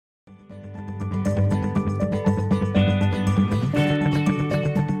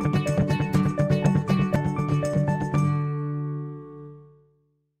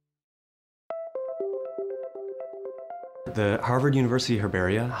The Harvard University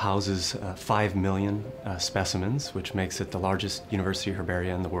Herbaria houses 5 million specimens, which makes it the largest university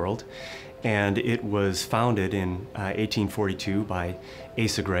herbaria in the world. And it was founded in 1842 by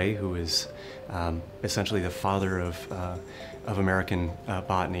Asa Gray, who is essentially the father of American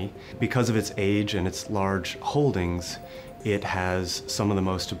botany. Because of its age and its large holdings, it has some of the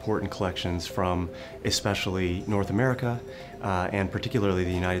most important collections from especially North America and particularly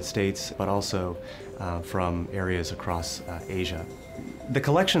the United States, but also from areas across Asia. The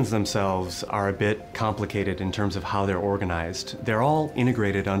collections themselves are a bit complicated in terms of how they're organized. They're all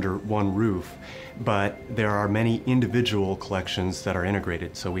integrated under one roof, but there are many individual collections that are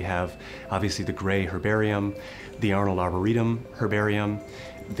integrated. So we have obviously the Gray Herbarium, the Arnold Arboretum Herbarium,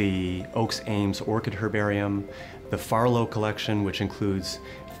 the Oaks Ames Orchid Herbarium, the Farlow collection, which includes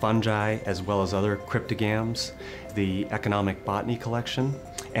fungi as well as other cryptogams, the Economic Botany collection,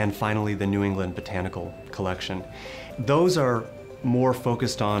 and finally the New England Botanical collection. Those are more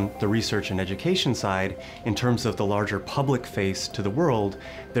focused on the research and education side. In terms of the larger public face to the world,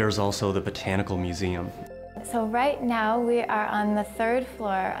 there's also the Botanical Museum. So right now we are on the 3rd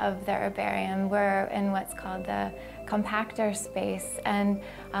floor of the herbarium. We're in what's called the compactor space, and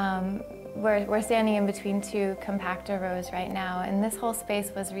we're standing in between 2 compactor rows right now, and this whole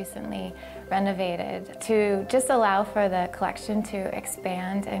space was recently renovated to just allow for the collection to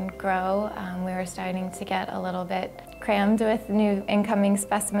expand and grow. We were starting to get a little bit crammed with new incoming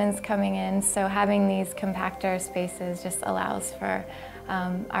specimens coming in, so having these compactor spaces just allows for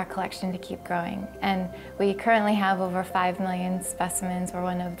our collection to keep growing. And we currently have over 5 million specimens. We're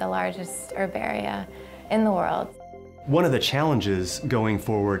one of the largest herbaria in the world. One of the challenges going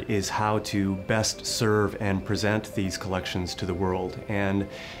forward is how to best serve and present these collections to the world. And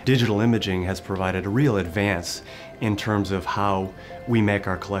digital imaging has provided a real advance in terms of how we make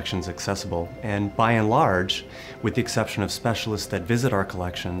our collections accessible. And by and large, with the exception of specialists that visit our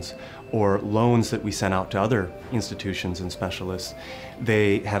collections or loans that we send out to other institutions and specialists,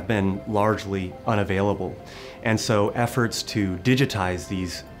 they have been largely unavailable. And so efforts to digitize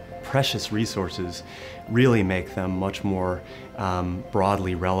these precious resources really make them much more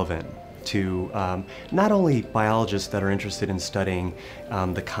broadly relevant to not only biologists that are interested in studying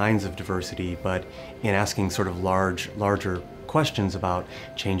the kinds of diversity, but in asking sort of larger questions about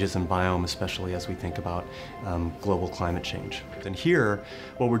changes in biome, especially as we think about global climate change. And here,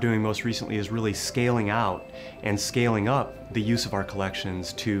 what we're doing most recently is really scaling out and scaling up the use of our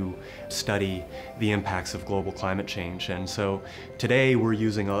collections to study the impacts of global climate change. And so today we're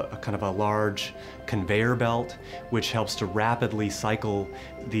using a kind of a large conveyor belt, which helps to rapidly cycle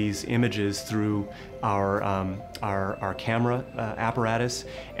these images through our camera apparatus,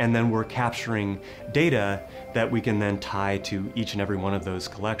 and then we're capturing data that we can then tie to each and every one of those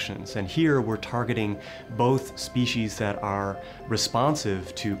collections. And here we're targeting both species that are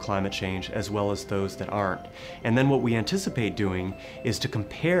responsive to climate change as well as those that aren't. And then what we anticipate doing is to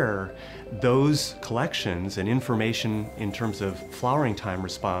compare those collections and information in terms of flowering time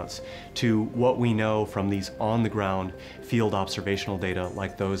response to what we know from these on-the-ground field observational data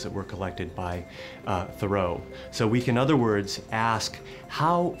like those that were collected by Thoreau. So we can, in other words, ask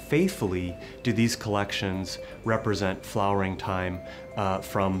how faithfully do these collections represent flowering time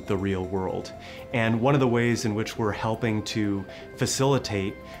from the real world. And one of the ways in which we're helping to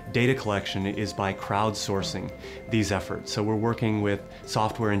facilitate data collection is by crowdsourcing these efforts. So we're working with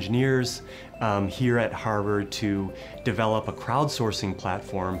software engineers here at Harvard to develop a crowdsourcing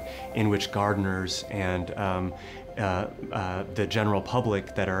platform in which gardeners and the general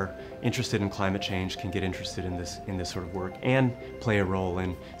public that are interested in climate change can get interested in this sort of work and play a role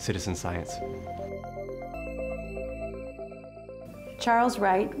in citizen science. Charles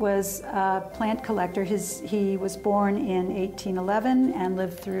Wright was a plant collector. He was born in 1811 and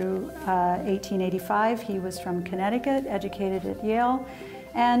lived through 1885. He was from Connecticut, educated at Yale,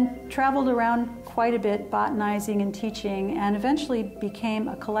 and traveled around quite a bit, botanizing and teaching, and eventually became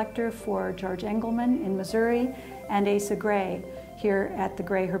a collector for George Engelmann in Missouri and Asa Gray here at the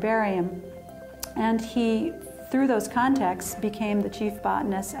Gray Herbarium. And he, through those contacts, became the chief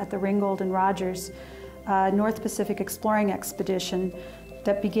botanist at the Ringgold and Rogers North Pacific Exploring Expedition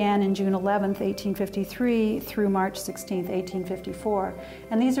that began in June 11th, 1853 through March 16th, 1854.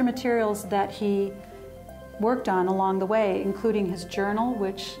 And these are materials that he worked on along the way, including his journal,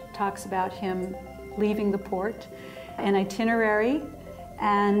 which talks about him leaving the port, an itinerary,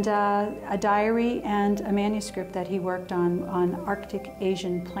 and a diary and a manuscript that he worked on Arctic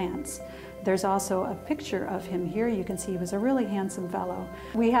Asian plants. There's also a picture of him here. You can see he was a really handsome fellow.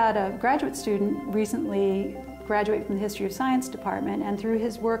 We had a graduate student recently graduate from the History of Science department, and through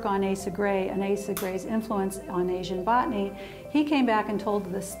his work on Asa Gray and Asa Gray's influence on Asian botany, he came back and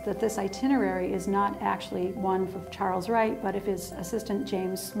told us that this itinerary is not actually one for Charles Wright, but of his assistant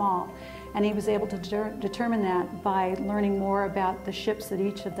James Small. And he was able to determine that by learning more about the ships that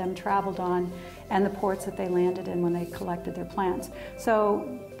each of them traveled on and the ports that they landed in when they collected their plants.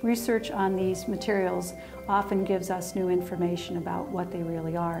 So research on these materials often gives us new information about what they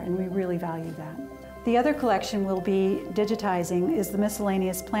really are, and we really value that. The other collection we'll be digitizing is the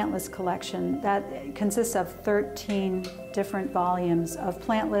miscellaneous plant list collection that consists of 13 different volumes of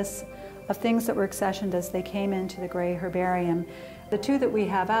plant lists of things that were accessioned as they came into the Gray Herbarium. The two that we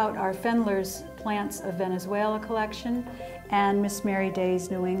have out are Fendler's Plants of Venezuela collection and Miss Mary Day's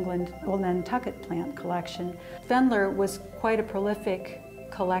New England Old Nantucket plant collection. Fendler was quite a prolific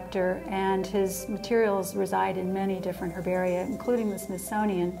collector, and his materials reside in many different herbaria, including the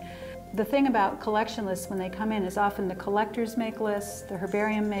Smithsonian. The thing about collection lists when they come in is often the collectors make lists, the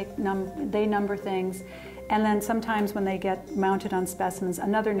herbarium they number things, and then sometimes when they get mounted on specimens,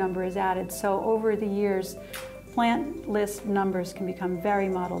 another number is added. So over the years, plant list numbers can become very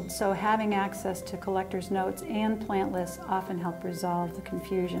muddled. So having access to collector's notes and plant lists often help resolve the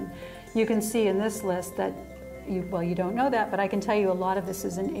confusion. You can see in this list that well, you don't know that, but I can tell you a lot of this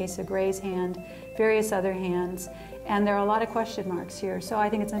is in Asa Gray's hand, various other hands, and there are a lot of question marks here. So I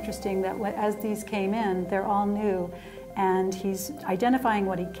think it's interesting that as these came in, they're all new, and he's identifying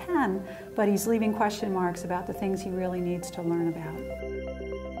what he can, but he's leaving question marks about the things he really needs to learn about.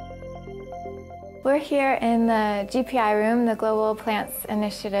 We're here in the GPI room, the Global Plants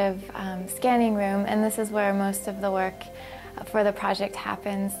Initiative scanning room, and this is where most of the work for the project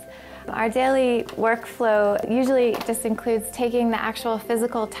happens. Our daily workflow usually just includes taking the actual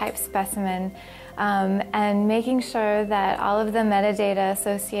physical type specimen and making sure that all of the metadata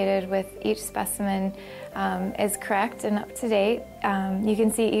associated with each specimen is correct and up to date. You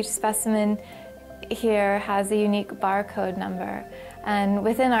can see each specimen here has a unique barcode number. And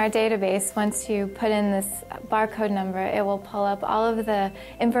within our database, once you put in this barcode number, it will pull up all of the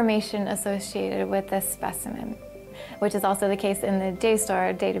information associated with this specimen, which is also the case in the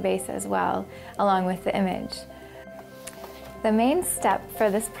JSTOR database as well, along with the image. The main step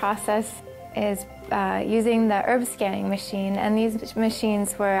for this process is using the herb scanning machine, and these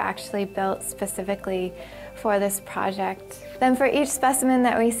machines were actually built specifically for this project. Then for each specimen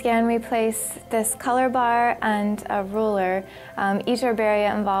that we scan, we place this color bar and a ruler. Each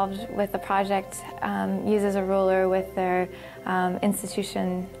herbaria involved with the project uses a ruler with their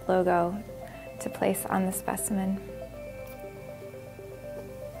institution logo to place on the specimen.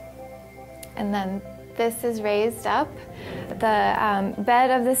 And then this is raised up. The bed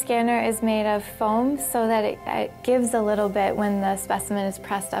of the scanner is made of foam so that it gives a little bit when the specimen is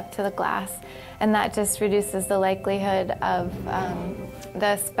pressed up to the glass, and that just reduces the likelihood of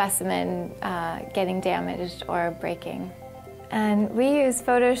the specimen getting damaged or breaking. And we use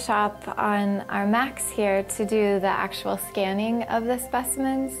Photoshop on our Macs here to do the actual scanning of the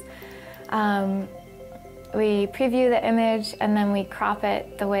specimens. We preview the image and then we crop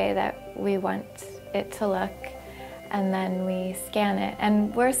it the way that we want it to look, and then we scan it.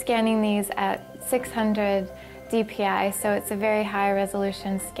 And we're scanning these at 600 DPI, so it's a very high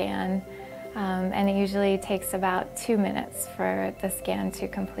resolution scan, and it usually takes about 2 minutes for the scan to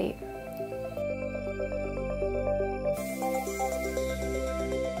complete.